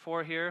here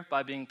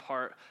by being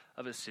part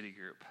of a city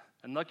group.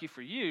 And lucky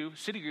for you,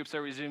 city groups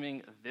are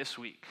resuming this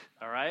week,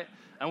 all right?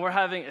 And we're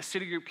having a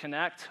city group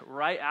connect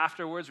right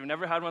afterwards. We've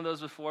never had one of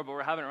those before, but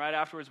we're having it right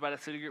afterwards by the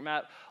city group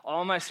map.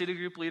 All my city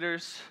group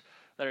leaders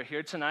that are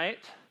here tonight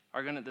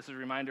are going to, this is a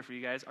reminder for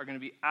you guys, are going to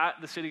be at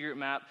the city group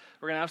map.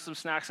 We're going to have some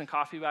snacks and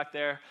coffee back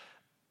there,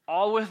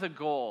 all with the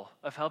goal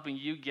of helping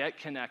you get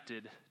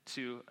connected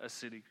to a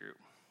city group.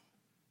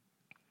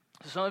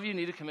 So some of you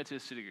need to commit to a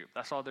city group.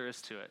 That's all there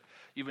is to it.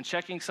 You've been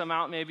checking some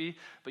out maybe,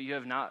 but you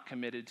have not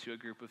committed to a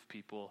group of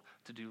people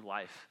to do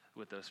life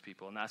with those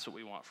people, and that's what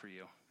we want for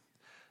you.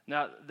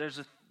 Now,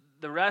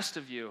 the rest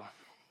of you,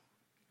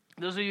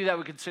 those of you that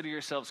would consider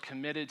yourselves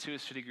committed to a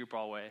city group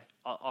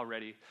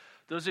already,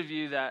 those of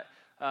you that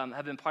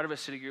have been part of a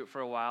city group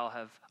for a while,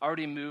 have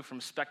already moved from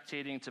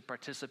spectating to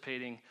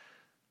participating,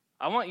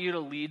 I want you to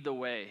lead the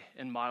way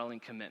in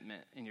modeling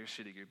commitment in your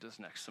city group this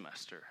next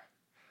semester.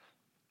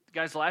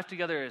 Guys, life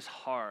together is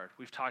hard.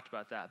 We've talked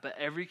about that. But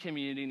every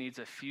community needs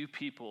a few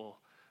people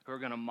who are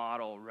going to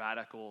model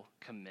radical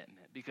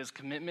commitment because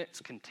commitment's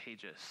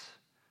contagious.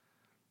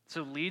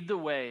 So lead the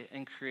way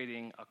in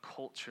creating a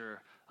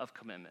culture of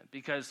commitment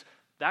because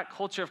that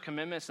culture of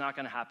commitment is not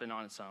going to happen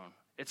on its own.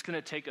 It's going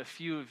to take a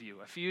few of you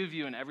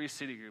in every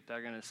city group that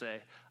are going to say,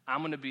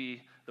 I'm going to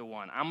be the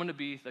one. I'm going to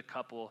be the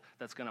couple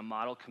that's going to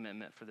model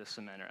commitment for this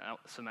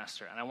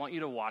semester. And I want you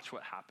to watch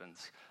what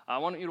happens. I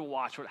want you to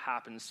watch what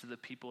happens to the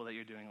people that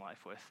you're doing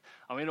life with.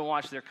 I want you to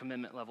watch their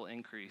commitment level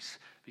increase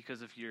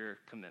because of your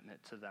commitment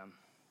to them.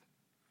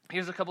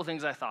 Here's a couple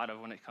things I thought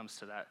of when it comes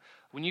to that.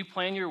 When you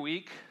plan your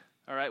week,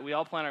 all right, we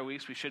all plan our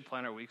weeks. We should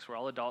plan our weeks. We're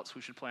all adults.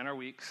 We should plan our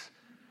weeks.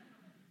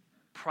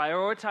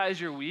 Prioritize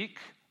your week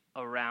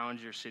around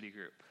your city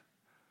group.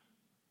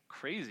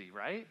 Crazy,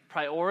 right?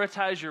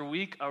 Prioritize your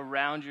week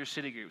around your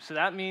city group. So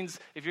that means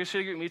if your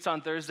city group meets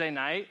on Thursday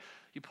night,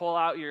 you pull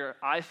out your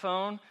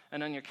iPhone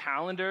and on your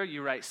calendar,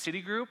 you write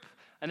city group.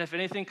 And if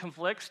anything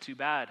conflicts, too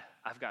bad.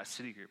 I've got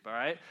city group, all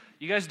right?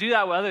 You guys do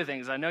that with other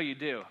things. I know you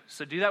do.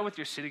 So do that with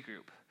your city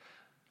group.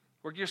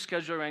 Work your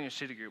schedule around your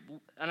city group.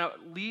 And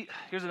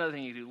here's another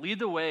thing you do. Lead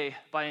the way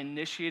by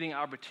initiating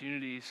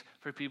opportunities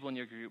for people in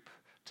your group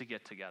to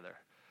get together.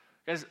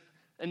 Guys,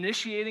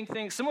 initiating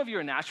things, some of you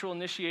are natural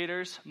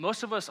initiators.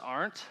 Most of us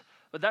aren't.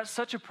 But that's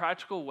such a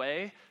practical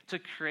way to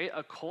create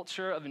a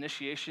culture of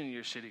initiation in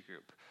your city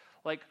group.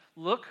 Like,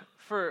 look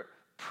for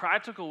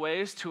practical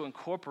ways to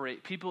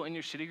incorporate people in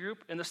your city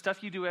group in the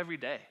stuff you do every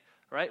day.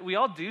 Right? We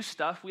all do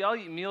stuff. We all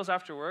eat meals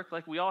after work.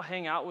 Like, we all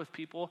hang out with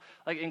people.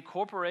 Like,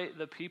 incorporate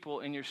the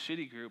people in your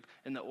city group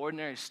in the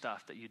ordinary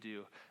stuff that you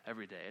do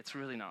every day. It's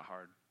really not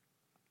hard.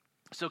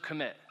 So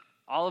commit.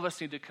 All of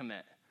us need to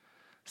commit.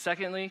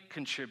 Secondly,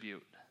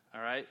 contribute,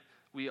 all right?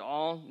 We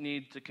all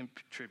need to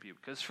contribute,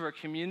 because for a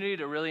community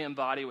to really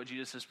embody what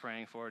Jesus is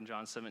praying for in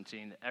John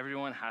 17,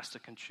 everyone has to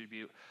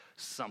contribute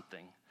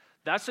something.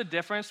 That's the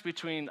difference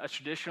between a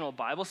traditional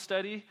Bible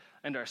study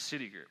and our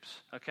city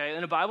groups, okay?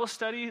 In a Bible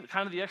study,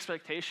 kind of the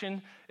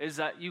expectation is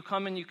that you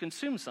come and you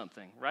consume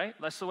something, right?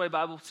 That's the way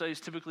Bible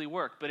studies typically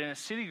work. But in a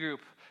city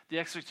group, the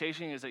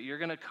expectation is that you're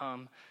going to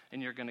come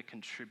and you're going to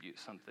contribute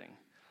something.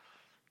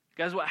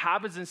 Guys, what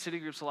happens in city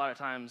groups a lot of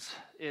times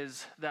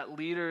is that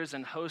leaders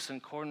and hosts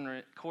and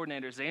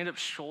coordinators, they end up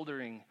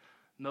shouldering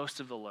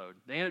most of the load.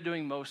 They end up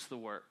doing most of the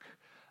work,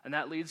 and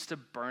that leads to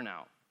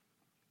burnout.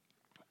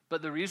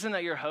 But the reason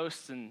that your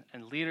hosts and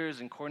leaders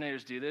and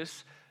coordinators do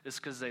this is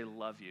because they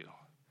love you.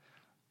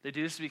 They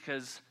do this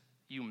because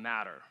you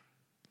matter,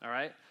 all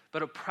right?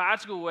 But a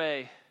practical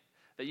way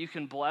that you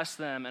can bless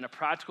them and a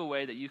practical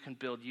way that you can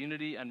build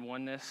unity and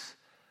oneness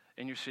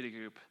in your city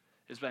group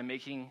is by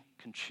making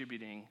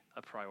contributing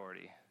a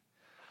priority.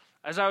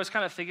 As I was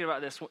kind of thinking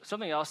about this,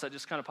 something else that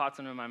just kind of popped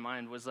into my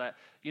mind was that,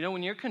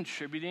 when you're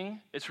contributing,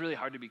 it's really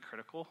hard to be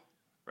critical,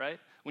 right?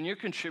 When you're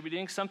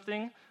contributing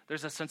something,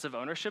 there's a sense of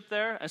ownership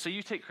there, and so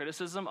you take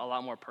criticism a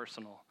lot more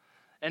personal.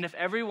 And if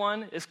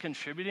everyone is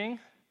contributing,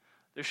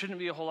 there shouldn't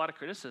be a whole lot of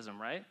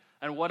criticism, right?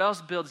 And what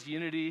else builds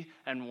unity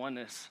and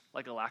oneness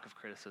like a lack of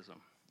criticism?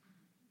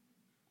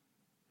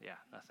 Yeah,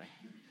 nothing.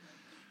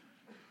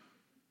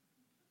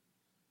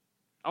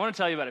 I want to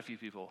tell you about a few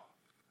people.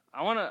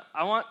 I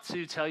want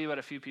to tell you about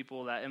a few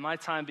people that in my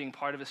time being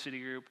part of a city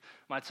group,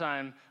 my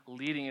time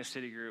leading a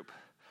city group,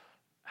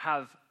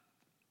 have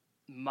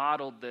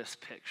modeled this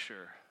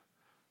picture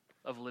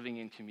of living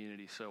in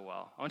community so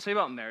well. I want to tell you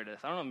about Meredith.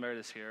 I don't know if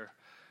Meredith's here.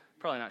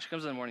 Probably not. She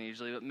comes in the morning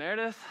usually. But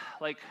Meredith,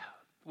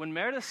 when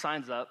Meredith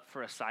signs up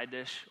for a side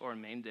dish or a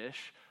main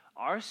dish,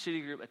 our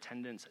city group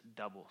attendance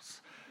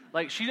doubles.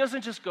 She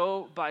doesn't just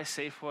go by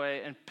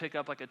Safeway and pick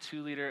up a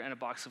 2-liter and a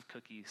box of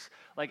cookies.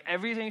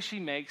 Everything she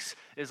makes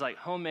is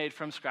homemade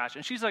from scratch.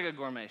 And she's a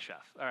gourmet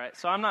chef, all right?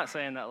 So I'm not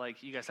saying that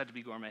you guys have to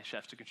be gourmet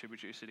chefs to contribute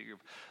to your city group.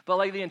 But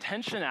the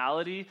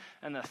intentionality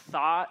and the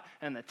thought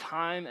and the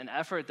time and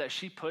effort that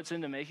she puts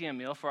into making a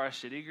meal for our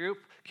city group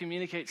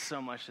communicates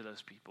so much to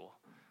those people.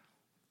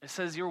 It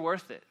says you're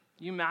worth it.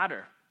 You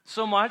matter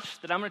so much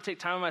that I'm going to take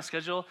time on my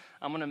schedule.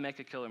 I'm going to make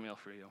a killer meal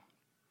for you.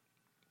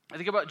 I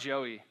think about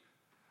Joey.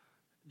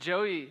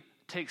 Joey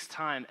takes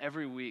time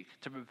every week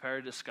to prepare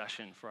a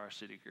discussion for our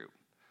city group,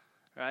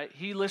 right?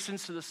 He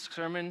listens to the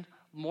sermon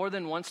more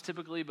than once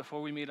typically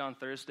before we meet on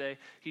Thursday.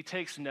 He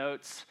takes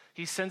notes.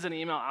 He sends an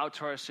email out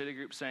to our city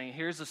group saying,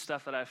 here's the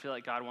stuff that I feel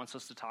like God wants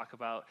us to talk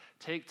about.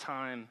 Take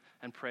time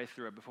and pray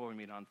through it before we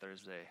meet on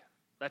Thursday.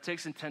 That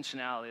takes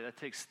intentionality. That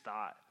takes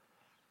thought.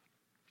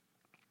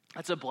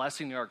 That's a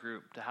blessing to our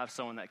group to have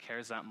someone that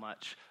cares that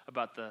much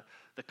about the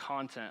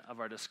content of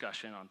our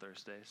discussion on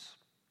Thursdays.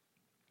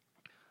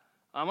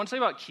 I want to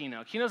tell you about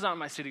Keno. Keno's not in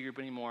my city group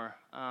anymore,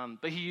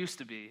 but he used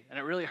to be, and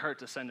it really hurt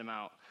to send him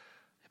out.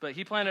 But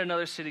he planted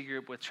another city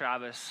group with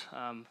Travis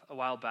a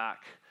while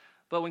back.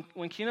 But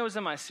when Keno was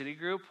in my city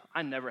group,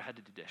 I never had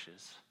to do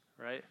dishes,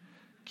 right?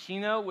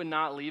 Keno would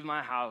not leave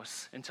my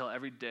house until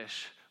every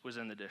dish was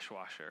in the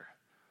dishwasher.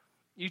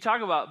 You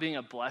talk about being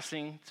a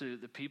blessing to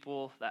the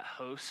people that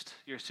host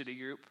your city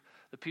group,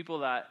 the people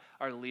that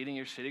are leading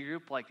your city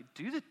group,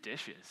 do the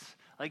dishes.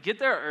 Get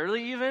there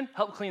early even,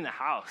 help clean the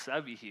house. That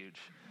would be huge.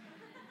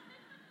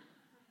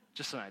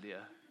 Just an idea.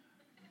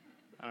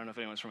 I don't know if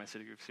anyone's from my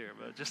city groups here,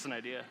 but just an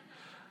idea.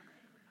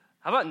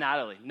 How about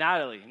Natalie?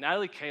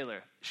 Natalie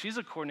Kaler. She's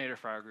a coordinator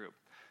for our group.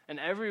 And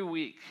every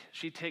week,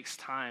 she takes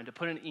time to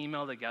put an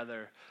email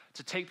together,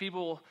 to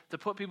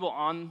put people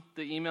on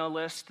the email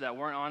list that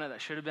weren't on it,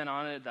 that should have been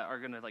on it, that are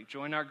going to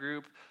join our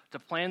group, to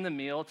plan the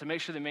meal, to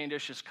make sure the main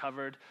dish is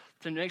covered,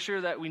 to make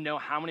sure that we know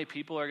how many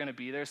people are going to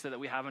be there so that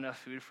we have enough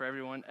food for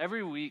everyone.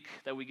 Every week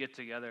that we get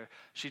together,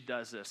 she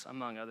does this,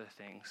 among other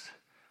things.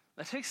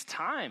 That takes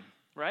time,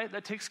 right?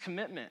 That takes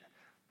commitment.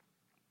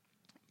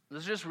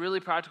 Those are just really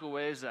practical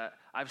ways that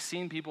I've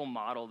seen people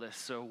model this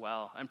so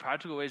well, and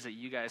practical ways that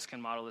you guys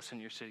can model this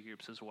in your city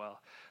groups as well.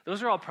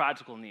 Those are all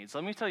practical needs.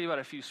 Let me tell you about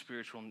a few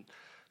spiritual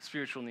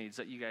needs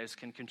that you guys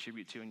can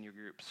contribute to in your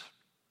groups.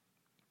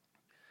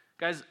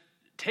 Guys,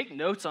 take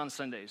notes on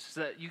Sundays so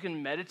that you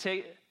can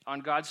meditate on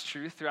God's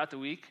truth throughout the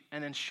week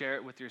and then share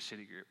it with your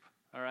city group,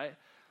 all right?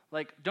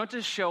 Don't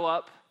just show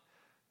up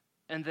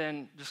and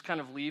then just kind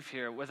of leave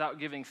here without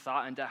giving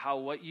thought into how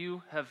what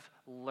you have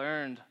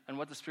learned and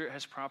what the Spirit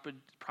has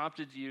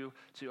prompted you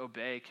to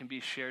obey can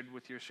be shared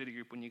with your city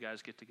group when you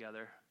guys get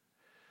together.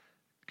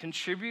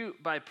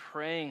 Contribute by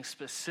praying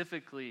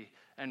specifically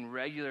and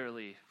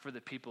regularly for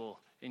the people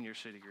in your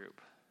city group.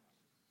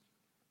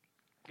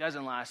 Guys,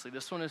 and lastly,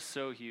 this one is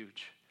so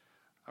huge,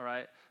 all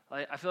right?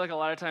 I feel like a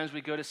lot of times we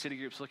go to city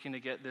groups looking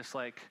to get this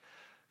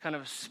kind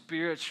of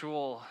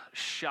spiritual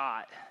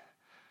shot.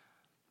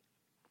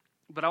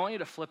 But I want you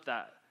to flip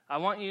that. I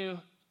want you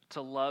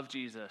to love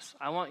Jesus.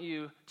 I want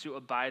you to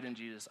abide in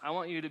Jesus. I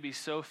want you to be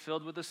so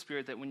filled with the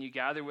Spirit that when you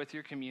gather with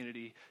your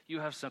community, you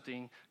have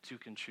something to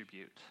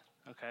contribute,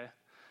 okay?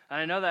 And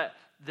I know that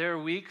there are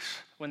weeks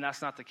when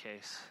that's not the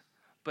case.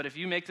 But if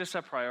you make this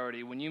a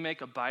priority, when you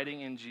make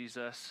abiding in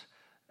Jesus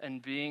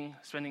and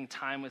spending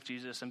time with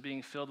Jesus and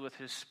being filled with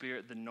his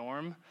Spirit the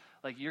norm,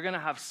 like you're going to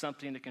have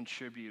something to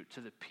contribute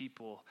to the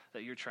people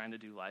that you're trying to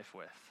do life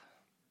with.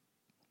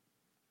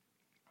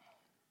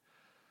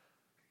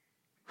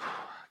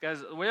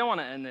 Guys, the way I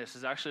want to end this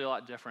is actually a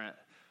lot different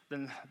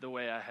than the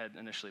way I had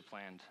initially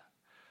planned.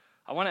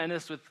 I want to end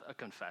this with a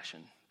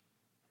confession.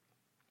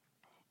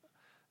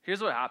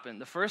 Here's what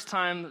happened. The first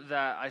time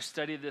that I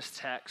studied this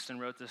text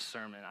and wrote this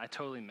sermon, I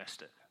totally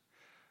missed it.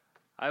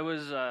 I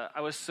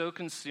was so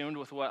consumed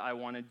with what I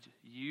wanted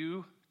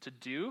you to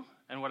do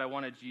and what I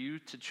wanted you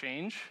to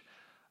change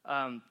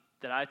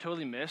that I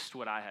totally missed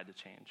what I had to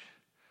change.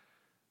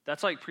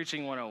 That's like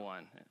preaching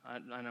 101.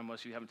 I know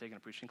most of you haven't taken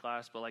a preaching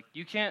class, but like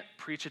you can't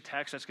preach a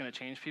text that's going to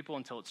change people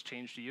until it's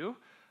changed you,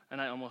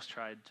 and I almost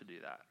tried to do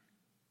that.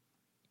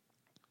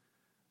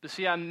 But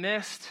see, I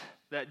missed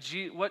that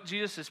what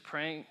Jesus is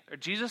praying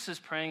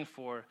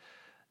for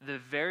the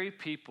very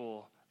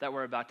people that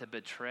were about to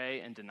betray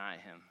and deny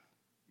him.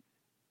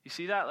 You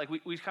see that? Like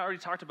we already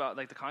talked about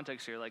like the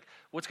context here. Like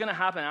what's going to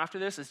happen after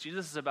this is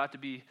Jesus is about to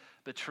be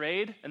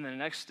betrayed and then the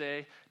next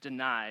day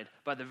denied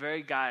by the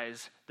very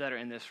guys that are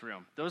in this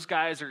room. Those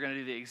guys are going to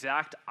do the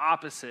exact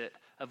opposite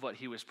of what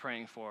he was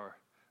praying for,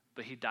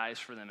 but he dies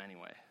for them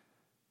anyway.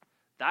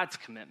 That's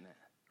commitment,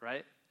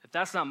 right? If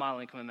that's not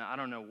modeling commitment, I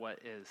don't know what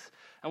is.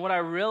 And what I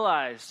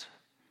realized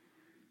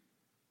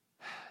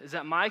is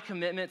that my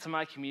commitment to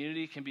my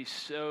community can be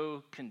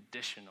so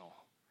conditional.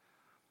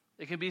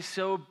 It can be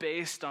so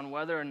based on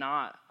whether or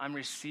not I'm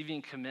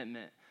receiving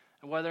commitment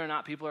and whether or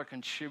not people are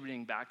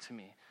contributing back to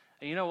me.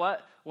 And you know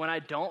what? When I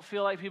don't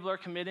feel like people are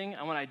committing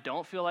and when I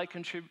don't feel like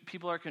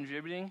people are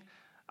contributing,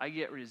 I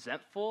get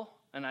resentful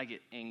and I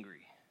get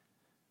angry.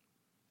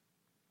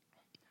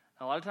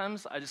 A lot of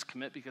times I just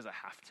commit because I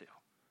have to,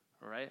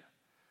 right?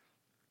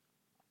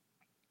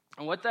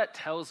 And what that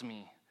tells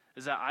me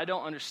is that I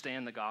don't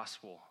understand the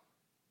gospel.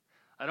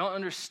 I don't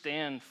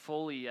understand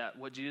fully yet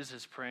what Jesus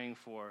is praying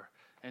for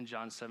in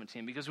John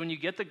 17. Because when you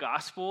get the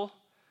gospel,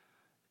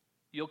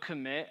 you'll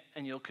commit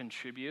and you'll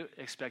contribute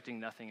expecting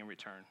nothing in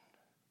return.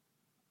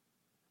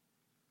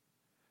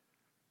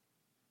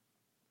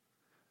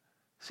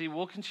 See,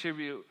 we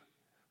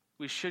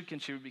should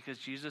contribute because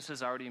Jesus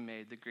has already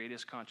made the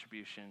greatest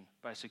contribution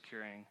by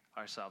securing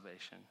our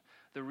salvation.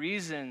 The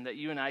reason that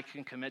you and I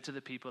can commit to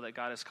the people that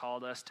God has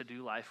called us to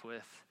do life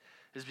with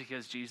is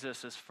because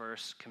Jesus is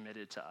first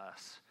committed to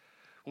us.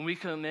 When we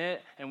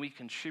commit and we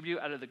contribute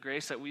out of the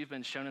grace that we've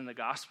been shown in the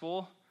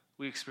gospel,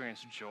 we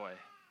experience joy.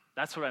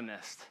 That's what I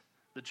missed,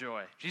 the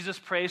joy. Jesus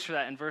prays for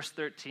that in verse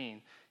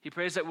 13. He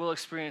prays that we'll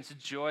experience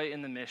joy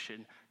in the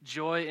mission,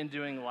 joy in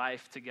doing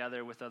life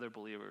together with other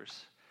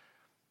believers.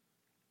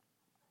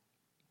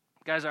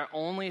 Guys, our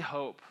only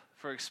hope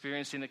for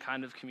experiencing the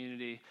kind of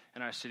community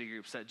in our city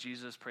groups that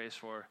Jesus prays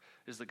for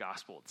is the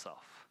gospel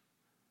itself.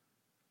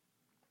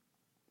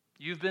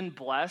 You've been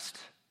blessed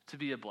to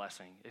be a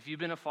blessing. If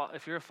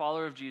you're a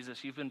follower of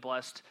Jesus, you've been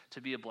blessed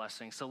to be a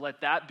blessing. So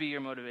let that be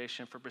your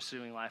motivation for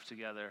pursuing life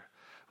together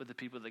with the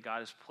people that God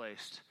has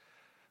placed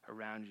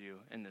around you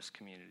in this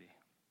community.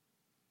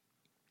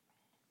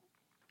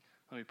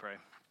 Let me pray.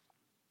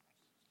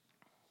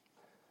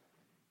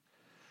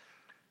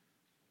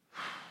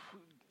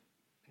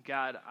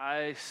 God,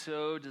 I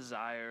so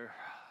desire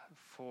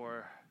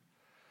for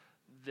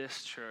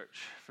this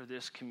church, for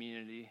this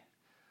community,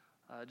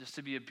 just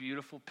to be a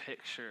beautiful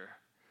picture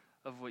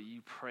of what you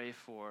pray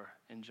for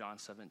in John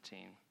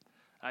 17.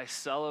 I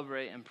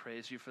celebrate and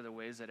praise you for the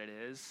ways that it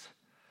is,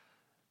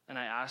 and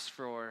I ask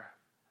for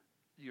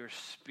your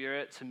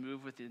Spirit to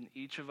move within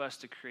each of us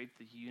to create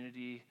the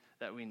unity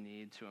that we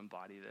need to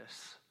embody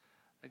this.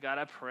 God,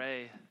 I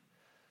pray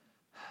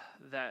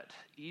that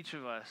each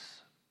of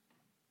us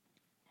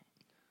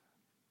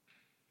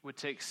would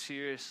take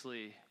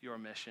seriously your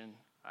mission.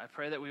 I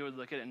pray that we would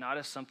look at it not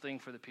as something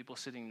for the people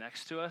sitting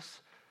next to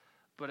us,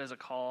 but as a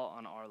call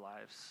on our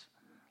lives.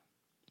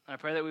 I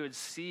pray that we would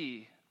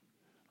see,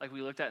 like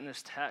we looked at in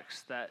this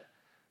text, that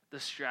the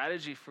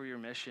strategy for your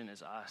mission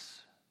is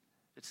us.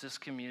 It's this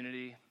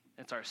community,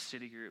 it's our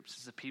city groups,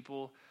 it's the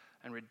people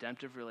and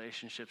redemptive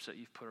relationships that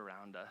you've put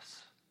around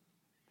us.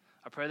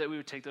 I pray that we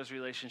would take those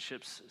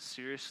relationships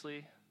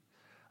seriously.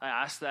 I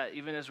ask that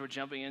even as we're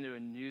jumping into a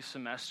new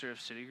semester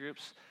of city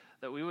groups,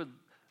 that we would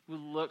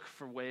look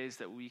for ways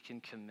that we can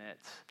commit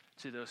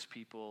to those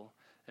people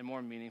in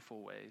more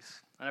meaningful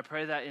ways. And I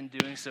pray that in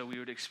doing so, we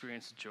would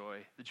experience joy,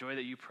 the joy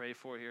that you pray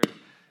for here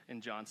in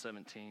John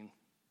 17.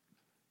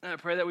 And I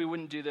pray that we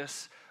wouldn't do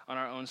this on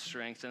our own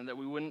strength and that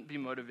we wouldn't be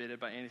motivated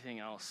by anything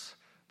else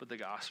but the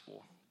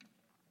gospel.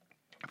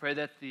 I pray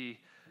that the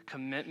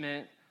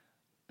commitment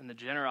and the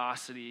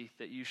generosity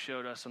that you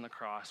showed us on the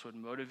cross would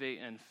motivate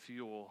and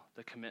fuel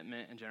the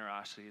commitment and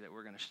generosity that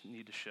we're going to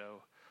need to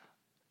show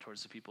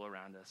towards the people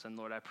around us. And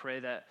Lord, I pray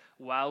that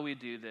while we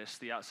do this,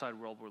 the outside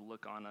world will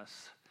look on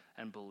us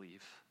and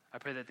believe. I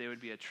pray that they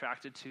would be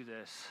attracted to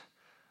this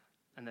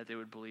and that they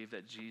would believe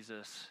that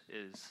Jesus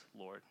is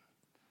Lord.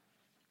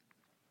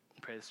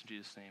 I pray this in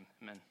Jesus' name.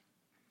 Amen.